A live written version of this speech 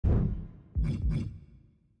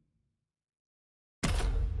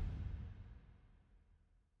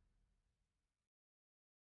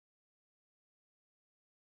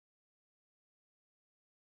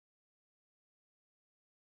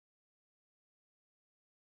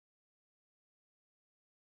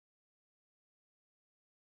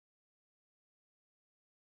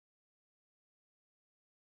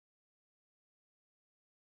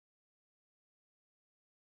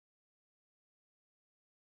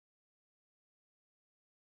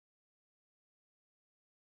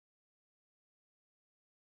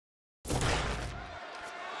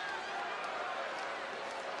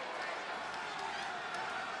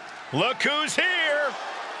Look who's here!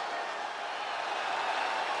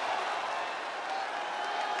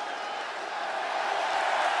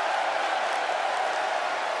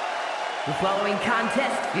 The following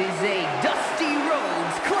contest is a Dusty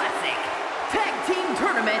Rhodes Classic Tag Team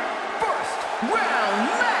Tournament First Round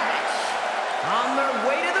Match. On their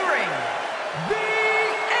way to the ring, the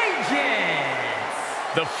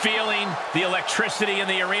Agents. The feeling, the electricity in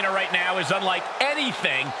the arena right now is unlike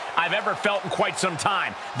anything I've ever felt in quite some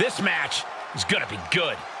time. This match is gonna be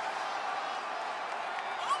good.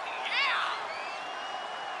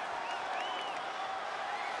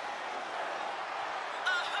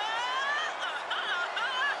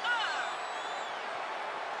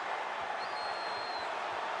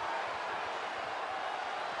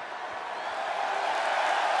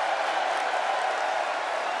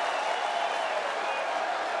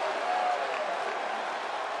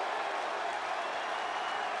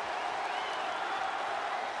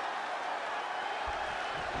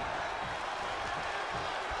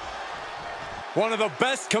 One of the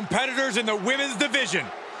best competitors in the women's division.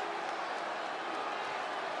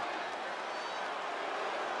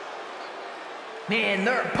 And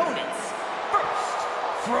their opponents, first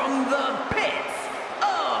from the pits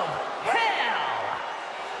of hell.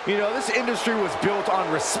 You know, this industry was built on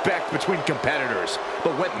respect between competitors.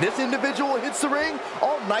 But when this individual hits the ring,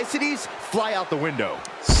 all niceties fly out the window.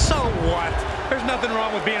 So what? There's nothing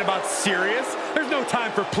wrong with being about serious. There's no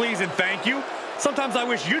time for please and thank you. Sometimes I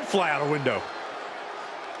wish you'd fly out a window.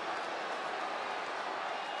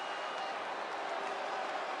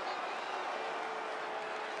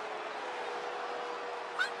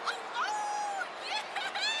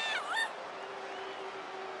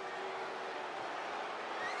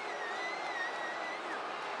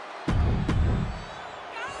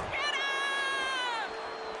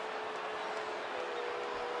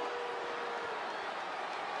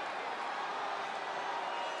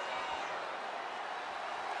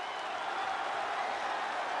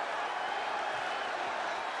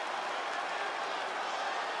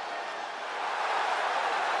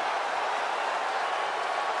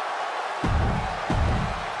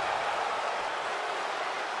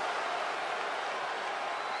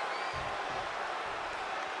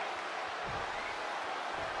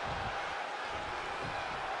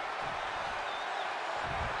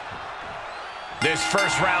 This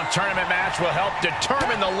first round tournament match will help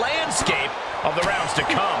determine the landscape of the rounds to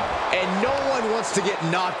come. And no one wants to get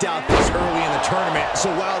knocked out this early in the tournament. So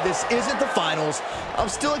while this isn't the finals, I'm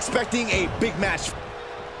still expecting a big match.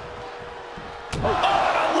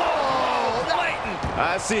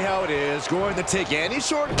 I see how it is. Going to take any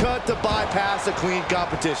shortcut to bypass a clean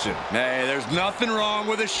competition. Hey, there's nothing wrong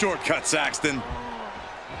with a shortcut, Saxton.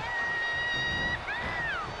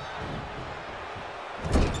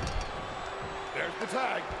 The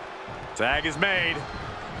tag. Tag is made.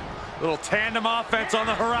 Little tandem offense on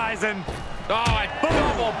the horizon. Oh, a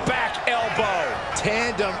double back elbow.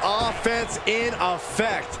 Tandem offense in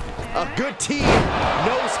effect. A good team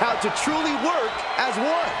knows how to truly work as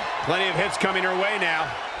one. Plenty of hits coming her way now.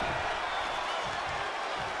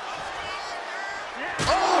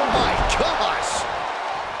 Oh my gosh!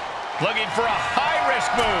 Looking for a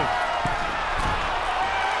high-risk move.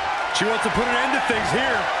 She wants to put an end to things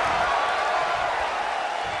here.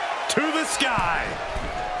 To the sky.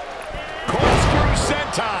 Corkscrew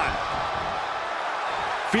senton.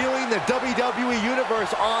 Feeling the WWE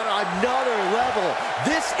Universe on another level.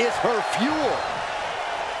 This is her fuel.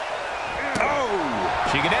 Oh!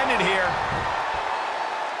 She can end it here.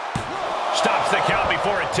 Stops the count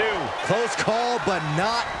before it, too. Close call, but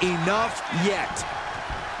not enough yet.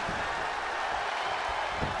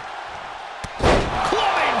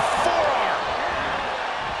 Clubbing forearm.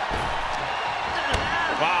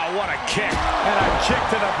 Wow, what a kick. And a kick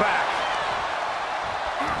to the back.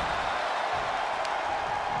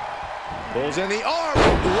 Pulls in the arm.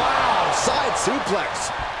 Wow, side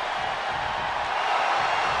suplex.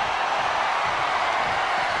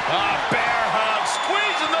 Bear hug,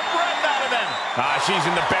 squeezing the breath out of him. She's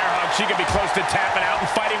in the bear hug. She could be close to tapping out and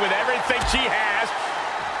fighting with everything she has.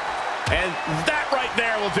 And that right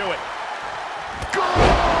there will do it.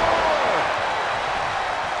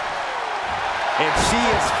 And she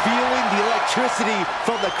is feeling the electricity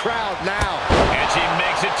from the crowd now. And she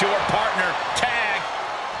makes it to her partner. Tag.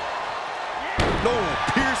 No,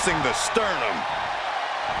 piercing the sternum.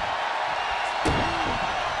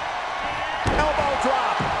 Elbow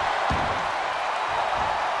drop.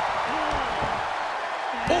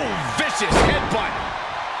 Oh, vicious headbutt.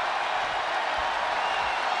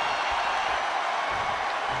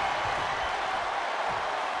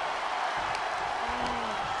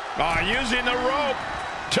 Using the rope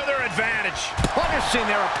to their advantage. Punishing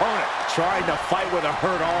their opponent. Trying to fight with a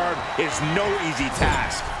hurt arm is no easy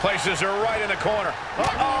task. Places her right in the corner.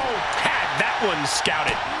 Uh-oh. Had that one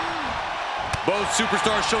scouted. Both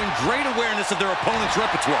superstars showing great awareness of their opponent's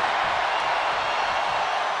repertoire.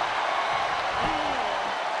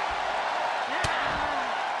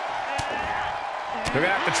 They're going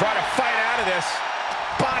to have to try to fight out of this.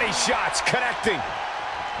 Body shots connecting.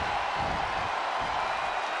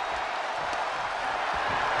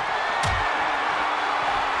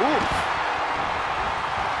 Oof.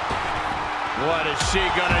 What is she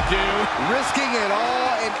going to do? Risking it all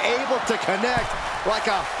and able to connect like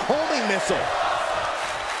a homing missile.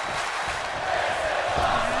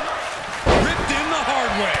 Ripped in the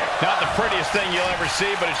hard way. Not the prettiest thing you'll ever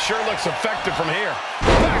see, but it sure looks effective from here.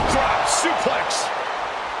 Backdrop suplex.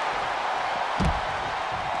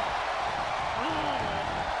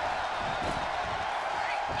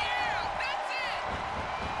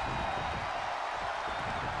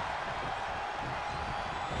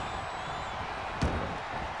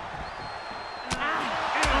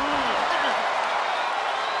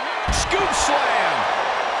 Scoop slam.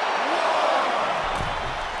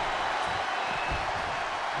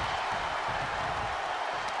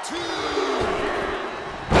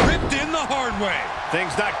 Ripped in the hard way.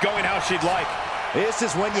 Things not going how she'd like. This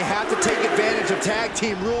is when you have to take advantage of tag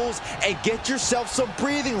team rules and get yourself some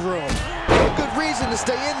breathing room. No good reason to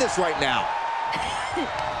stay in this right now.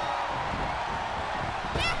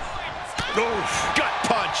 Oof, gut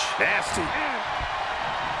punch. Nasty.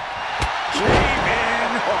 Came in.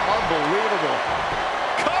 Oh, unbelievable.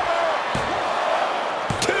 Cover.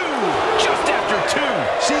 Two. Just after two.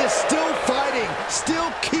 She is still fighting,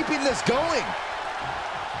 still keeping this going.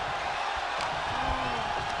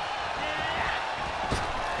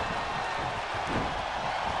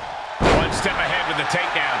 One step ahead with the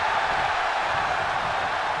takedown.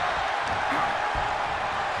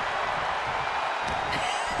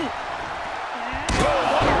 Oh,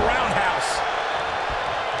 what a roundhouse.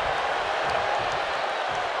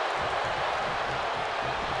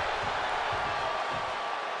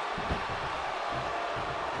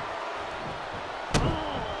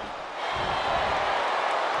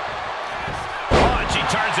 Oh, and she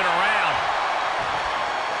turns it around.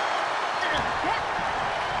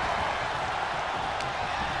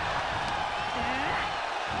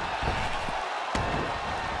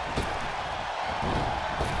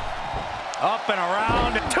 Up and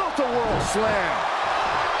around. Tilt-a-whirl slam.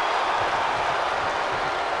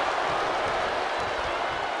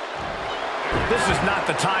 This is not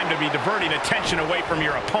the time to be diverting attention away from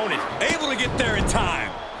your opponent. Able to get there in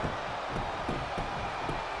time.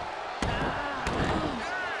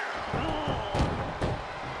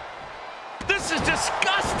 This is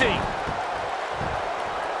disgusting.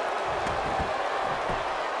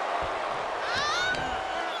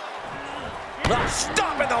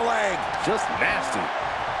 Stop in the leg. Just nasty.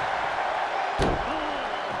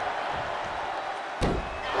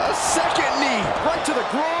 A second knee right to the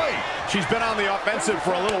groin. She's been on the offensive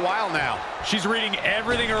for a little while now. She's reading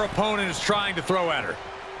everything her opponent is trying to throw at her.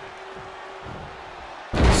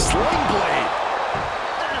 Sling blade.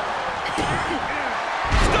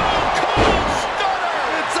 Stone Cold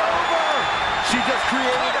Stunner! It's over. She just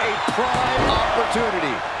created a prime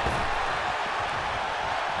opportunity.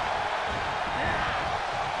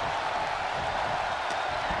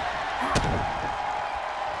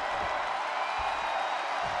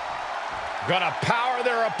 Gonna power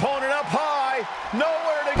their opponent up high.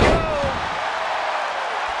 Nowhere to go.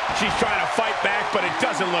 She's trying to fight back, but it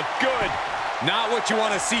doesn't look good. Not what you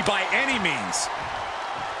want to see by any means.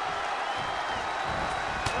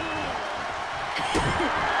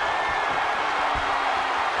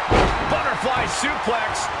 Butterfly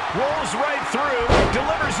suplex. Rolls right through.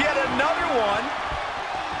 Delivers yet another one.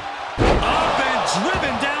 Up and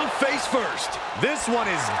driven down face first. This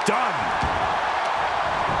one is done.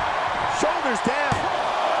 Shoulders down.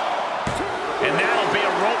 And that'll be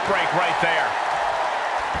a rope break right there.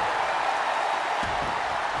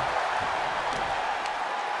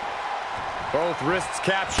 Both wrists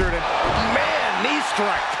captured and man, knee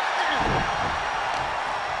strike.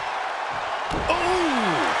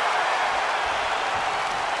 Ooh.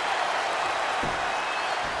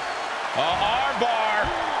 Arm bar.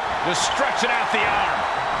 Just stretching out the arm.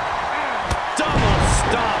 Double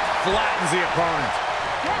stomp flattens the opponent.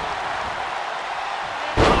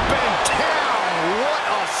 What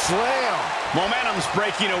a slam. Momentum's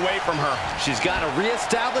breaking away from her. She's got to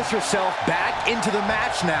reestablish herself back into the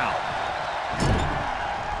match now.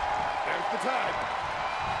 There's the tag.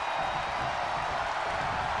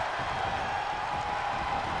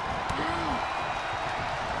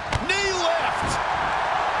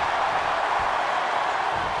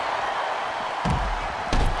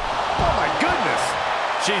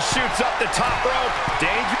 She shoots up the top rope.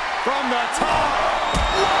 Danger From the top.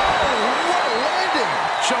 Whoa, what a landing.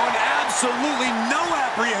 Showing absolutely no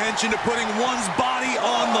apprehension to putting one's body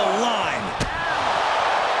on the line.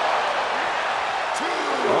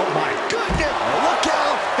 Oh, my goodness. Look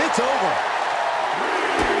out. It's over.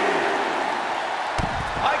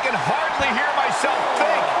 I can hardly hear myself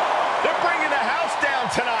think. They're bringing the house down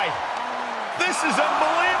tonight. This is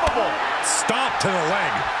unbelievable. Stomp to the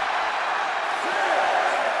leg.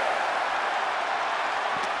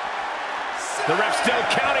 The ref still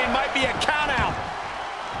counting. Might be a count out.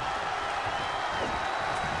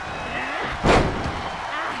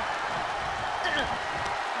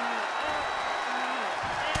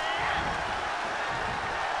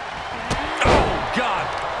 Oh, God.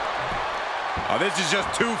 Oh, this is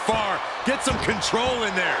just too far. Get some control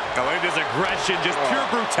in there. Oh, look at this aggression, just pure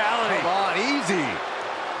brutality. Come on, easy.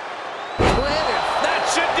 Landed. That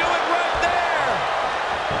should do it right there.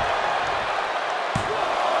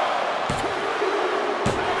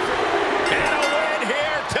 And a win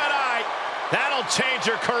here tonight. That'll change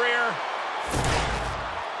your career.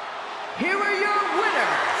 Here are your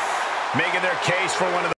winners. Making their case for one of the